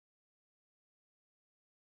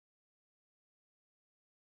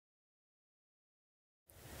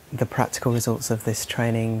The practical results of this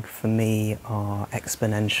training for me are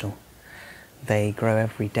exponential. They grow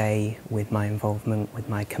every day with my involvement, with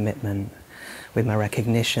my commitment, with my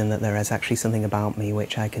recognition that there is actually something about me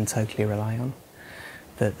which I can totally rely on.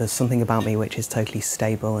 That there's something about me which is totally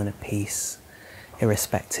stable and at peace,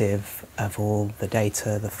 irrespective of all the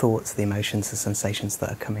data, the thoughts, the emotions, the sensations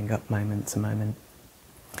that are coming up moment to moment.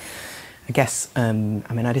 I guess,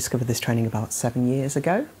 I discovered this training about 7 years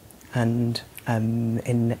ago, and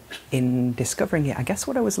in discovering it, I guess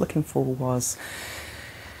what I was looking for was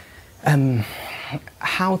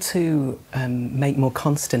how to make more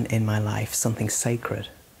constant in my life something sacred.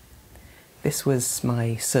 This was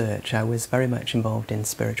my search. I was very much involved in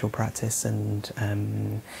spiritual practice,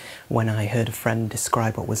 and when I heard a friend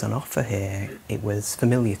describe what was on offer here, it was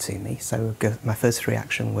familiar to me. So my first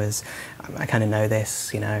reaction was, I kind of know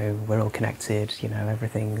this, we're all connected,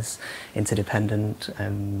 everything's interdependent,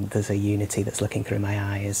 there's a unity that's looking through my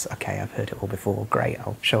eyes. Okay, I've heard it all before, great,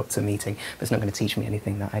 I'll show up to a meeting, but it's not going to teach me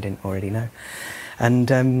anything that I didn't already know.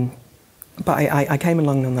 But I came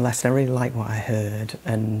along nonetheless, and I really liked what I heard,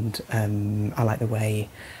 and I liked the way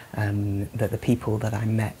that the people that I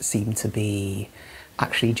met seemed to be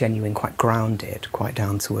actually genuine, quite grounded, quite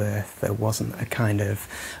down to earth. There wasn't a kind of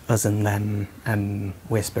us and them,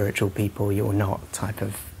 we're spiritual people, you're not type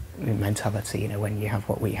of mentality, when you have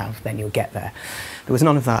what we have, then you'll get there. There was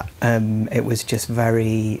none of that. It was just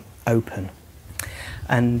very open.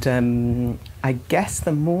 And I guess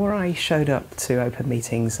the more I showed up to open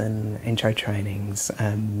meetings and intro trainings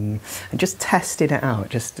and just tested it out,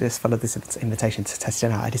 just followed this invitation to test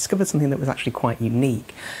it out, I discovered something that was actually quite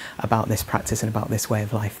unique about this practice and about this way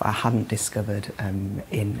of life that I hadn't discovered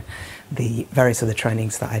in the various other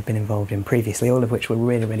trainings that I'd been involved in previously, all of which were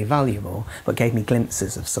really, really valuable, but gave me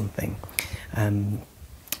glimpses of something.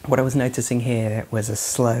 What I was noticing here was a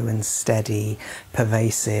slow and steady,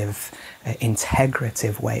 pervasive,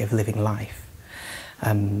 integrative way of living life.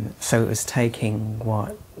 So it was taking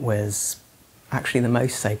what was actually the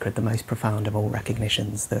most sacred, the most profound of all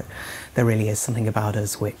recognitions, that there really is something about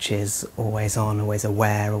us which is always on, always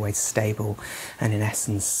aware, always stable, and in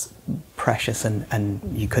essence precious and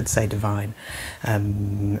you could say divine.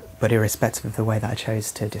 But irrespective of the way that I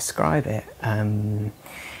chose to describe it,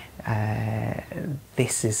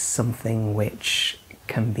 this is something which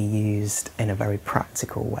can be used in a very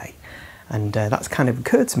practical way. And that's kind of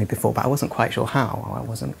occurred to me before, but I wasn't quite sure how. I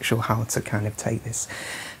wasn't sure how to kind of take this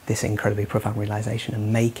incredibly profound realization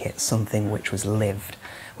and make it something which was lived,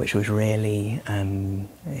 which was really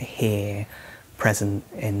here, present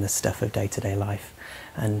in the stuff of day-to-day life.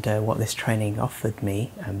 And what this training offered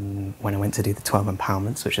me when I went to do the 12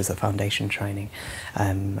 empowerments, which is the foundation training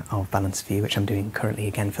of Balanced View, which I'm doing currently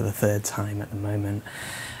again for the 3rd time at the moment,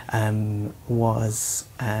 was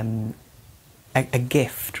a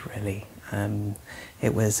gift, really.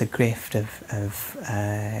 It was a gift of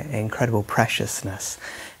incredible preciousness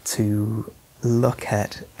to look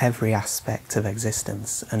at every aspect of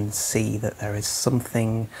existence and see that there is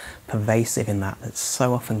something pervasive in that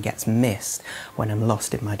so often gets missed when I'm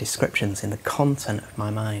lost in my descriptions, in the content of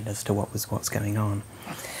my mind as to what's going on.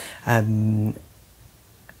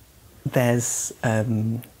 There's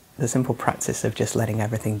the simple practice of just letting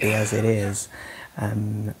everything be as it is.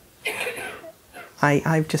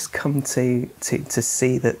 I've just come to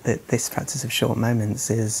see that this practice of short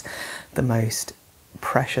moments is the most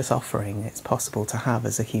precious offering it's possible to have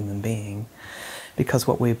as a human being, because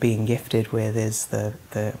what we're being gifted with is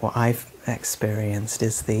what I've experienced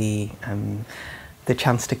is the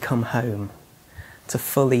chance to come home, to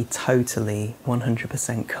fully, totally,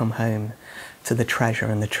 100% come home to the treasure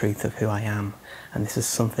and the truth of who I am. And this is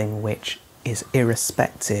something which is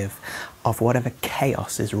irrespective of whatever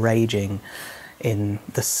chaos is raging in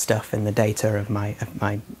the stuff, in the data of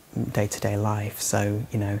my day-to-day life. So,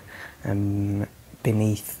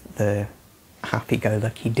 beneath the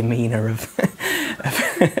happy-go-lucky demeanour of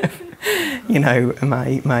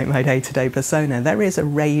my day-to-day persona, there is a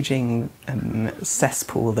raging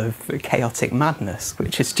cesspool of chaotic madness,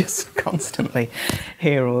 which is just constantly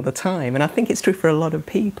here all the time. And I think it's true for a lot of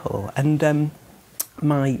people. And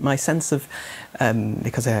my sense of,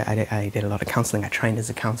 because I did a lot of counselling, I trained as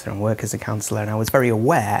a counsellor and work as a counsellor, and I was very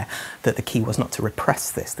aware that the key was not to repress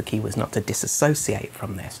this, the key was not to disassociate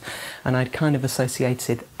from this. And I'd kind of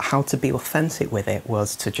associated how to be authentic with it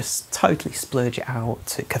was to just totally splurge it out,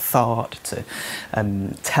 to cathart, to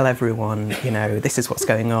tell everyone, this is what's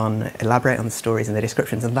going on, elaborate on the stories and the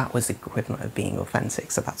descriptions, and that was the equivalent of being authentic.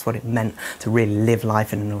 So that's what it meant to really live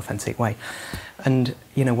life in an authentic way. And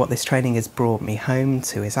what this training has brought me home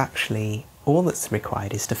to is actually all that's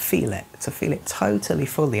required is to feel it totally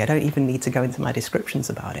fully. I don't even need to go into my descriptions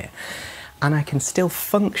about it. And I can still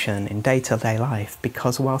function in day-to-day life,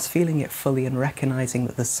 because whilst feeling it fully and recognising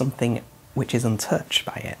that there's something which is untouched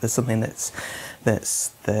by it, there's something that's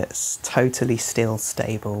totally still,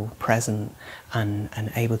 stable, present,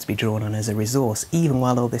 and able to be drawn on as a resource, even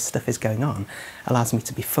while all this stuff is going on, allows me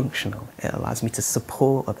to be functional. It allows me to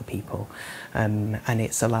support other people, and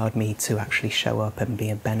it's allowed me to actually show up and be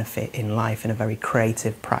a benefit in life in a very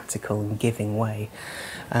creative, practical, and giving way.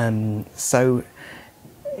 So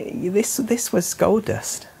this was gold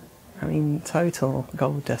dust. I mean, total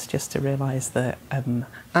gold dust, just to realise that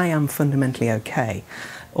I am fundamentally okay.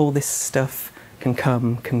 All this stuff can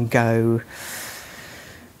come, can go.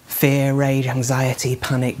 Fear, rage, anxiety,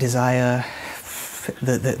 panic, desire,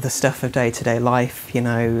 the stuff of day-to-day life, you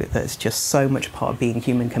know, that's just so much part of being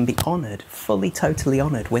human, can be honoured, fully, totally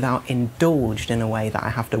honoured, without indulged in a way that I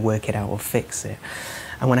have to work it out or fix it.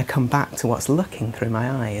 And when I come back to what's looking through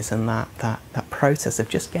my eyes, and that process of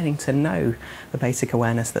just getting to know the basic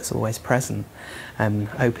awareness that's always present,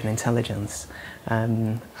 open intelligence,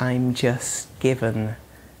 I'm just given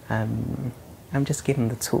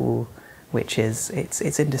the tool, which is,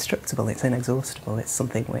 it's indestructible, it's inexhaustible, it's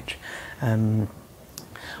something which,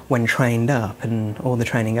 when trained up, and all the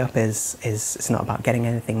training up is it's not about getting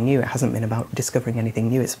anything new, it hasn't been about discovering anything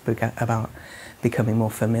new, it's about becoming more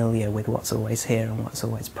familiar with what's always here and what's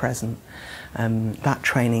always present. That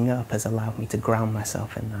training up has allowed me to ground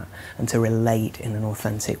myself in that, and to relate in an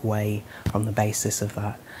authentic way on the basis of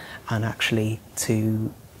that, and actually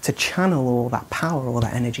to channel all that power, all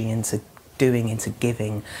that energy into doing, into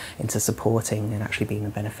giving, into supporting, and actually being a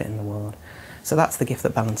benefit in the world. So that's the gift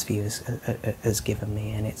that Balanced View has given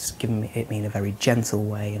me, and it's given me in a very gentle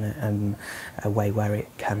way, and a way where it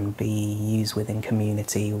can be used within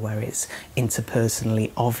community, where it's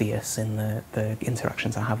interpersonally obvious in the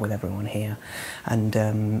interactions I have with everyone here.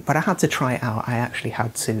 And but I had to try it out. I actually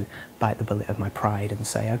had to bite the bullet of my pride and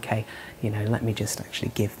say, okay, you know, let me just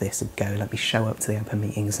actually give this a go. Let me show up to the open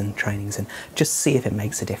meetings and trainings and just see if it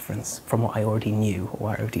makes a difference from what I already knew, or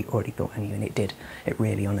what I already thought I knew, and it did. It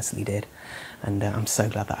really honestly did. And I'm so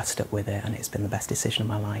glad that I stuck with it, and it's been the best decision of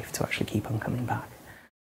my life to actually keep on coming back.